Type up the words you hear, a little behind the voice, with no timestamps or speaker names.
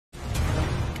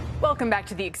Welcome back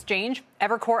to The Exchange.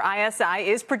 Evercore ISI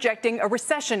is projecting a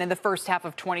recession in the first half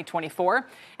of 2024.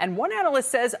 And one analyst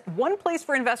says one place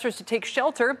for investors to take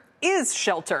shelter is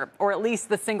shelter, or at least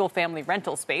the single-family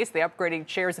rental space. They upgraded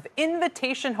shares of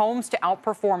Invitation Homes to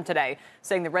outperform today,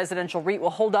 saying the residential REIT will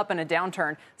hold up in a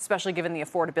downturn, especially given the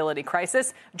affordability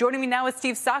crisis. Joining me now is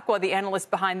Steve Sakwa, the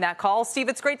analyst behind that call. Steve,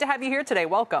 it's great to have you here today.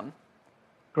 Welcome.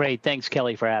 Great. Thanks,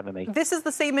 Kelly, for having me. This is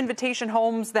the same Invitation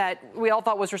Homes that we all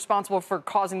thought was responsible for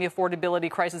causing the affordability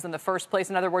crisis in the first place.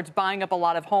 In other words, buying up a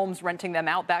lot of homes, renting them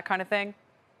out, that kind of thing?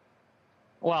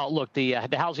 Well, look, the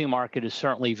housing market is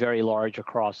certainly very large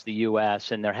across the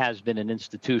U.S., and there has been an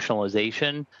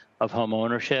institutionalization of home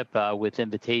ownership with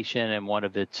Invitation and one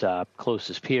of its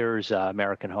closest peers,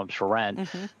 American Homes for Rent.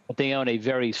 But they own a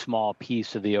very small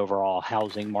piece of the overall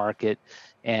housing market.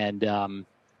 And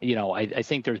I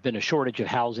think there's been a shortage of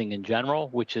housing in general,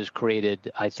 which has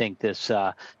created, I think, this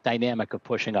dynamic of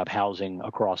pushing up housing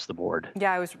across the board.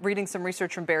 Yeah, I was reading some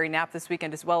research from Barry Knapp this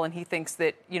weekend as well, and he thinks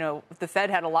that, the Fed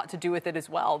had a lot to do with it as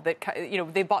well, that,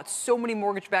 they bought so many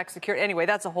mortgage-backed securities. Anyway,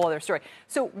 that's a whole other story.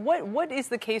 So what is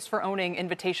the case for owning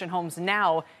Invitation Homes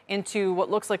now into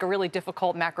what looks like a really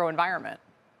difficult macro environment?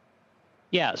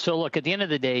 Yeah. So look, at the end of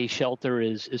the day, shelter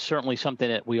is certainly something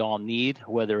that we all need,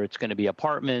 whether it's going to be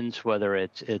apartments, whether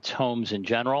it's homes in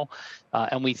general.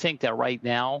 And we think that right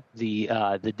now,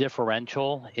 the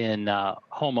differential in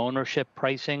home ownership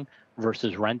pricing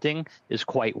versus renting is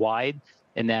quite wide.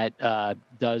 And that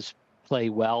does play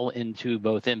well into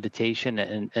both Invitation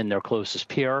and their closest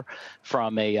peer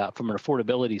from an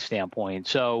affordability standpoint.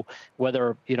 So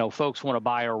whether folks want to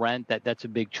buy or rent, that's a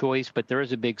big choice, but there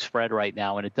is a big spread right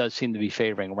now, and it does seem to be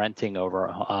favoring renting over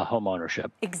home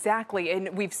ownership. Exactly, and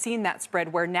we've seen that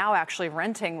spread where now actually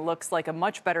renting looks like a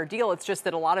much better deal. It's just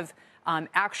that a lot of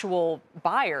actual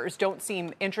buyers don't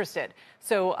seem interested.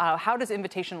 So how does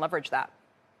Invitation leverage that?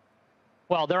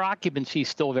 Well, their occupancy is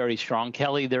still very strong,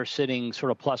 Kelly. They're sitting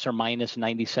sort of plus or minus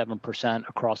 97%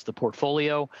 across the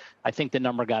portfolio. I think the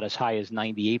number got as high as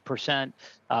 98%,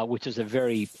 which is a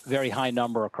very, very high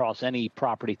number across any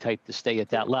property type to stay at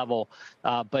that level.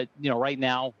 But, right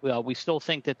now, we still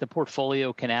think that the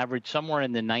portfolio can average somewhere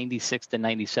in the 96 to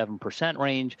 97%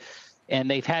 range. And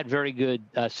they've had very good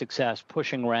success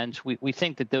pushing rents. We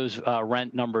think that those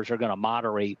rent numbers are going to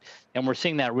moderate. And we're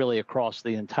seeing that really across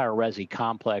the entire resi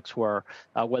complex where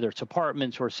whether it's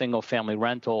apartments or single family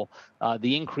rental,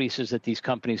 the increases that these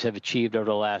companies have achieved over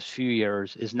the last few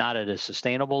years is not at a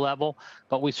sustainable level.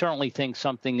 But we certainly think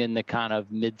something in the kind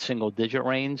of mid-single digit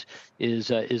range is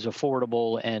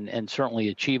affordable and certainly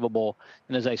achievable.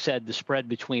 And as I said, the spread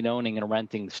between owning and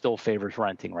renting still favors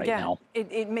renting right now.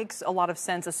 It makes a lot of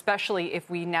sense, especially if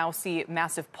we now see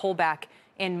massive pullback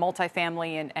in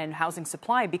multifamily and housing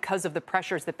supply because of the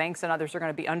pressures that banks and others are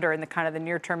going to be under in the kind of the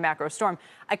near-term macro storm.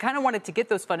 I kind of wanted to get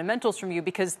those fundamentals from you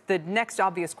because the next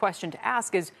obvious question to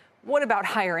ask is, what about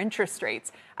higher interest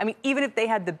rates? I mean, even if they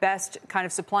had the best kind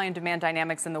of supply and demand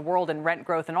dynamics in the world and rent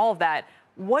growth and all of that,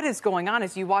 what is going on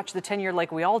as you watch the 10-year,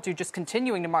 like we all do, just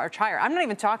continuing to march higher? I'm not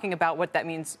even talking about what that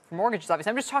means for mortgages, obviously.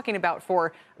 I'm just talking about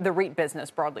for the REIT business,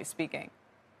 broadly speaking.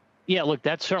 Yeah, look,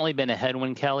 that's certainly been a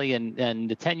headwind, Kelly, and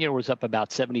the 10-year was up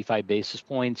about 75 basis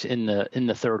points in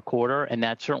the third quarter, and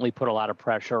that certainly put a lot of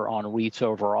pressure on REITs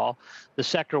overall. The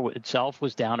sector itself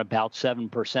was down about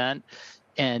 7%,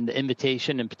 and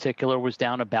Invitation in particular was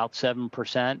down about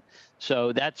 7%.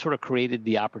 So that sort of created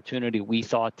the opportunity we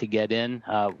thought to get in.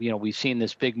 We've seen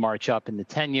this big march up in the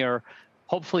 10-year.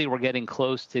 Hopefully, we're getting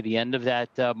close to the end of that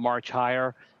march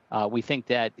higher. We think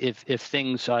that if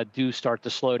things do start to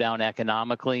slow down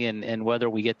economically and whether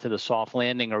we get to the soft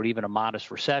landing or even a modest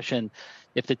recession,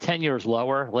 if the 10-year is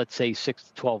lower, let's say 6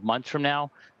 to 12 months from now,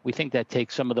 we think that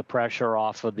takes some of the pressure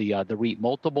off of the REIT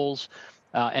multiples.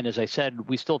 And as I said,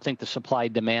 we still think the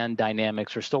supply-demand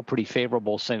dynamics are still pretty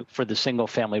favorable for the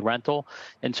single-family rental.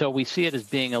 And so we see it as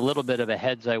being a little bit of a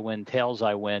heads I win, tails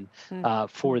I win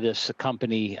for this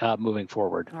company moving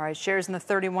forward. All right, shares in the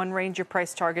 31 range. Your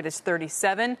price target is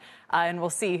 37. And we'll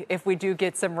see if we do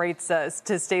get some rates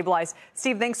to stabilize.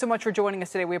 Steve, thanks so much for joining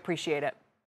us today. We appreciate it.